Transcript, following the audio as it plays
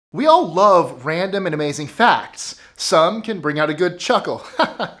We all love random and amazing facts. Some can bring out a good chuckle,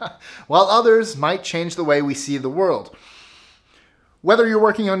 while others might change the way we see the world. Whether you're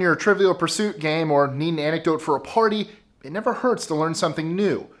working on your Trivial Pursuit game or need an anecdote for a party, it never hurts to learn something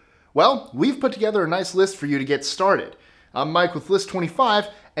new. Well, we've put together a nice list for you to get started. I'm Mike with List 25,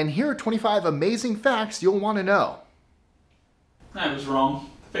 and here are 25 amazing facts you'll want to know. I was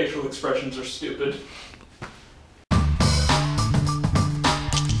wrong. Facial expressions are stupid.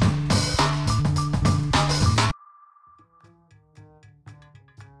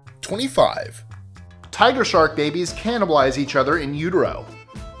 Tiger shark babies cannibalize each other in utero.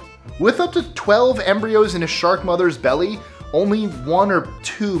 With up to 12 embryos in a shark mother's belly, only 1 or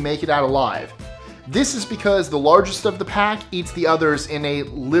 2 make it out alive. This is because the largest of the pack eats the others in a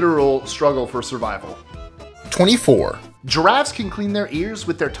literal struggle for survival. 24. Giraffes can clean their ears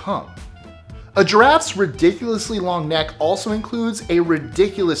with their tongue. A giraffe's ridiculously long neck also includes a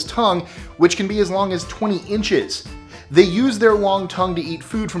ridiculous tongue, which can be as long as 20 inches. They use their long tongue to eat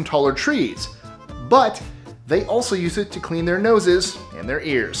food from taller trees, but they also use it to clean their noses and their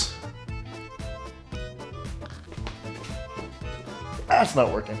ears. That's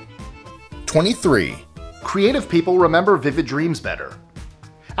not working. 23. Creative people remember vivid dreams better.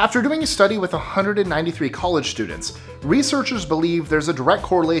 After doing a study with 193 college students, researchers believe there's a direct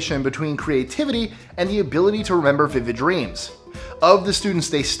correlation between creativity and the ability to remember vivid dreams. Of the students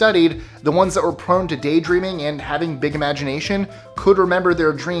they studied, the ones that were prone to daydreaming and having big imagination could remember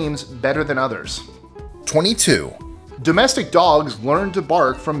their dreams better than others. 22. Domestic dogs learn to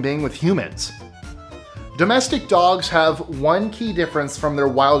bark from being with humans. Domestic dogs have one key difference from their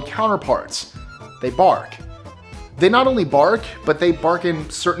wild counterparts. They bark. They not only bark, but they bark in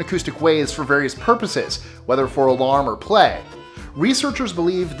certain acoustic ways for various purposes, whether for alarm or play. Researchers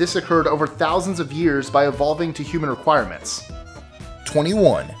believe this occurred over thousands of years by evolving to human requirements.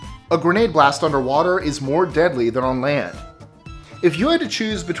 21. A grenade blast underwater is more deadly than on land. If you had to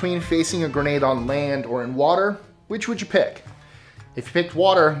choose between facing a grenade on land or in water, which would you pick? If you picked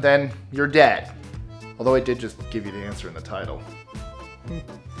water, then you're dead. Although it did just give you the answer in the title.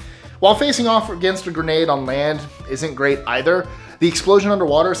 While facing off against a grenade on land isn't great either, the explosion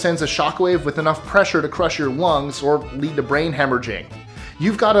underwater sends a shockwave with enough pressure to crush your lungs or lead to brain hemorrhaging.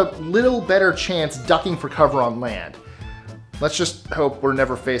 You've got a little better chance ducking for cover on land. Let's just hope we're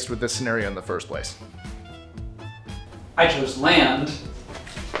never faced with this scenario in the first place. I chose land.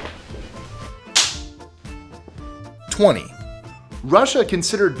 20. Russia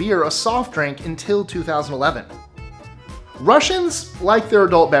considered beer a soft drink until 2011. Russians like their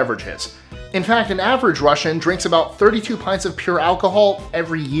adult beverages. In fact, an average Russian drinks about 32 pints of pure alcohol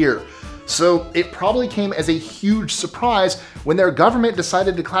every year. So it probably came as a huge surprise when their government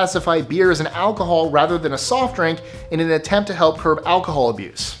decided to classify beer as an alcohol rather than a soft drink in an attempt to help curb alcohol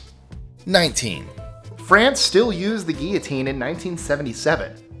abuse. 19. France still used the guillotine in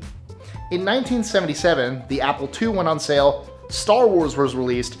 1977. In 1977, the Apple II went on sale, Star Wars was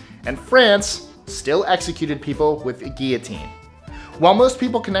released, and France still executed people with a guillotine. While most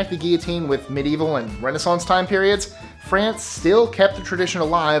people connect the guillotine with medieval and Renaissance time periods, France still kept the tradition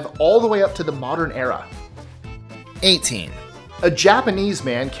alive all the way up to the modern era. 18. A Japanese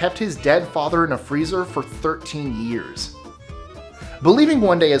man kept his dead father in a freezer for 13 years. Believing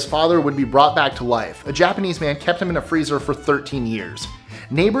one day his father would be brought back to life, a Japanese man kept him in a freezer for 13 years.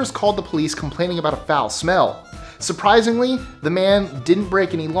 Neighbors called the police complaining about a foul smell. Surprisingly, the man didn't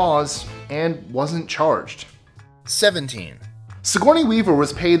break any laws and wasn't charged. 17. Sigourney Weaver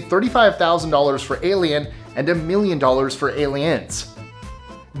was paid $35,000 for Alien and $1 million for Aliens.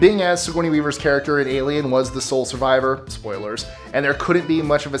 Being as Sigourney Weaver's character in Alien was the sole survivor, spoilers, and there couldn't be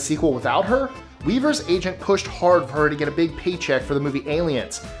much of a sequel without her, Weaver's agent pushed hard for her to get a big paycheck for the movie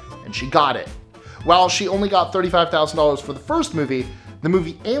Aliens, and she got it. While she only got $35,000 for the first movie, the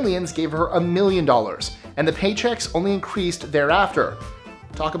movie Aliens gave her $1 million, and the paychecks only increased thereafter.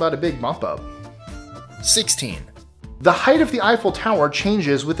 Talk about a big bump up. 16. The height of the Eiffel Tower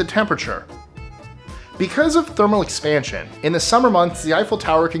changes with the temperature. Because of thermal expansion, in the summer months the Eiffel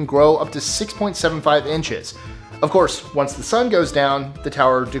Tower can grow up to 6.75 inches. Of course, once the sun goes down, the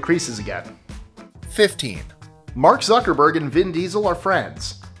tower decreases again. 15. Mark Zuckerberg and Vin Diesel are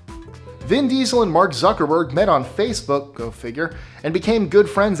friends. Vin Diesel and Mark Zuckerberg met on Facebook, go figure, and became good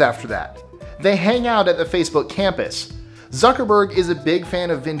friends after that. They hang out at the Facebook campus. Zuckerberg is a big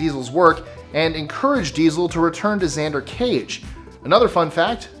fan of Vin Diesel's work and encouraged Diesel to return to Xander Cage. Another fun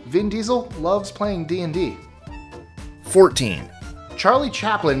fact, Vin Diesel loves playing D&D. 14. Charlie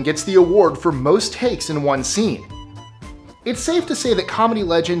Chaplin gets the award for most takes in one scene. It's safe to say that comedy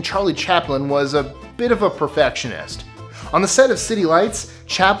legend Charlie Chaplin was a bit of a perfectionist. On the set of City Lights,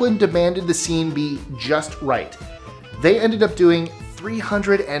 Chaplin demanded the scene be just right. They ended up doing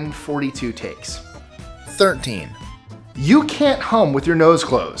 342 takes. 13. You can't hum with your nose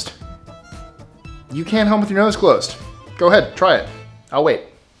closed. You can't hum with your nose closed. Go ahead, try it. I'll wait.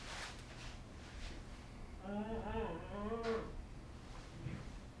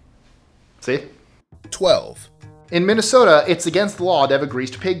 See? 12. In Minnesota, it's against the law to have a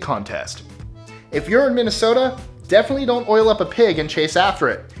greased pig contest. If you're in Minnesota, definitely don't oil up a pig and chase after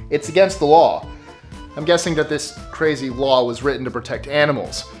it. It's against the law. I'm guessing that this crazy law was written to protect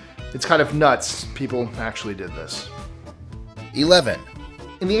animals. It's kind of nuts people actually did this. 11.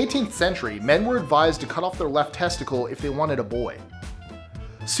 In the 18th century, men were advised to cut off their left testicle if they wanted a boy.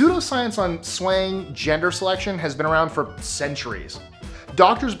 Pseudoscience on swaying gender selection has been around for centuries.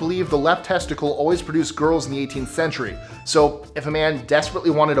 Doctors believed the left testicle always produced girls in the 18th century, so if a man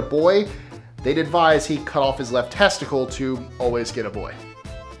desperately wanted a boy, they'd advise he cut off his left testicle to always get a boy.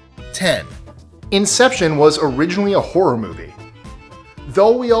 10. Inception was originally a horror movie.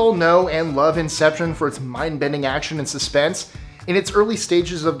 Though we all know and love Inception for its mind-bending action and suspense, in its early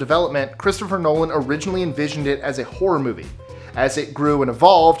stages of development, Christopher Nolan originally envisioned it as a horror movie. As it grew and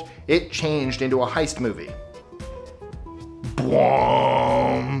evolved, it changed into a heist movie.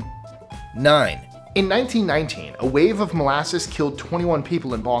 Bwom. 9. In 1919, a wave of molasses killed 21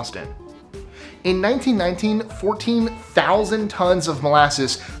 people in Boston. In 1919, 14,000 tons of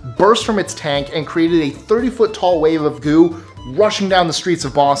molasses burst from its tank and created a 30-foot tall wave of goo rushing down the streets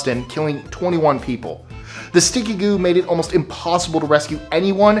of Boston, killing 21 people. The sticky goo made it almost impossible to rescue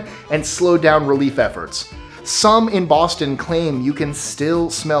anyone and slowed down relief efforts. Some in Boston claim you can still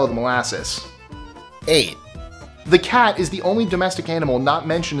smell the molasses. 8. The cat is the only domestic animal not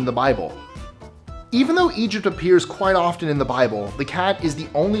mentioned in the Bible. Even though Egypt appears quite often in the Bible, the cat is the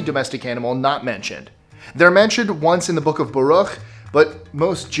only domestic animal not mentioned. They're mentioned once in the book of Baruch, but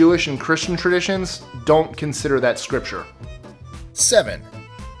most Jewish and Christian traditions don't consider that scripture. 7.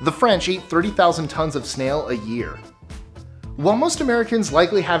 The French eat 30,000 tons of snail a year. While most Americans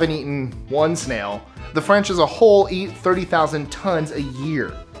likely haven't eaten one snail, the French as a whole eat 30,000 tons a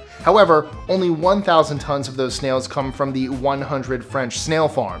year. However, only 1,000 tons of those snails come from the 100 French snail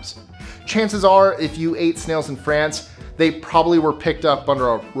farms. Chances are, if you ate snails in France, they probably were picked up under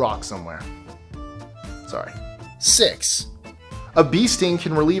a rock somewhere. Sorry. 6. A bee sting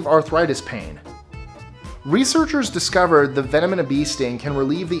can relieve arthritis pain. Researchers discovered the venom in a bee sting can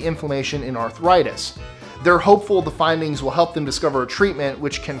relieve the inflammation in arthritis. They're hopeful the findings will help them discover a treatment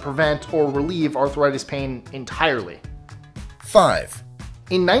which can prevent or relieve arthritis pain entirely. 5.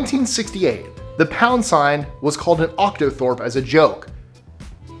 In 1968, the pound sign was called an octothorpe as a joke.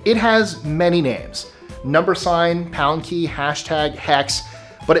 It has many names: number sign, pound key, hashtag, hex,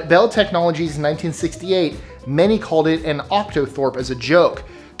 but at Bell Technologies in 1968, many called it an octothorpe as a joke,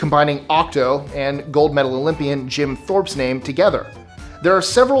 combining Octo and gold medal Olympian Jim Thorpe's name together. There are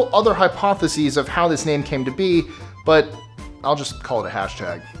several other hypotheses of how this name came to be, but I'll just call it a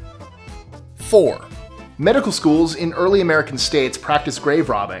hashtag. 4. Medical schools in early American states practiced grave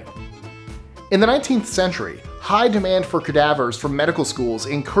robbing. In the 19th century, high demand for cadavers from medical schools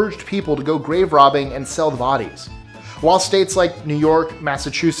encouraged people to go grave robbing and sell the bodies. While states like New York,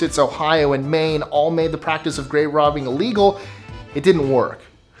 Massachusetts, Ohio, and Maine all made the practice of grave robbing illegal, it didn't work.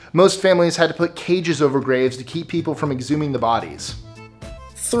 Most families had to put cages over graves to keep people from exhuming the bodies.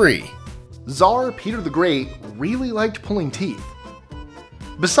 3. Tsar Peter the Great really liked pulling teeth.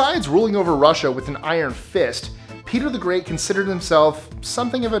 Besides ruling over Russia with an iron fist, Peter the Great considered himself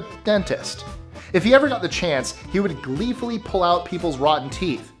something of a dentist. If he ever got the chance, he would gleefully pull out people's rotten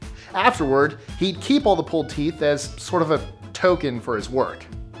teeth. Afterward, he'd keep all the pulled teeth as sort of a token for his work.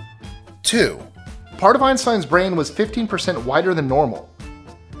 2. Part of Einstein's brain was 15% wider than normal.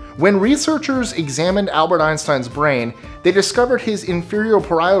 When researchers examined Albert Einstein's brain, they discovered his inferior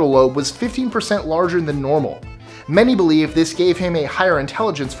parietal lobe was 15% larger than normal. Many believe this gave him a higher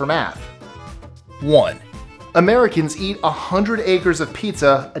intelligence for math. 1. Americans eat 100 acres of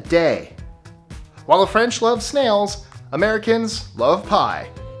pizza a day. While the French love snails, Americans love pie.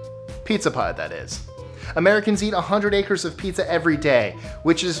 Pizza pie, that is. Americans eat 100 acres of pizza every day,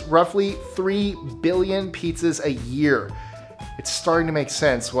 which is roughly 3 billion pizzas a year. It's starting to make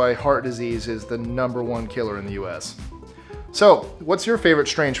sense why heart disease is the #1 killer in the US. So, what's your favorite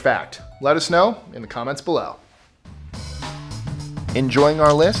strange fact? Let us know in the comments below. Enjoying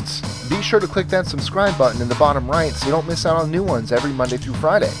our lists? Be sure to click that subscribe button in the bottom right so you don't miss out on new ones every Monday through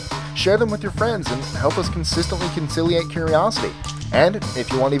Friday. Share them with your friends and help us consistently conciliate curiosity. And if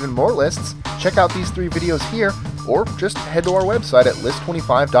you want even more lists, check out these 3 videos here or just head to our website at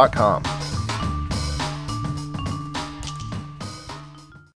list25.com.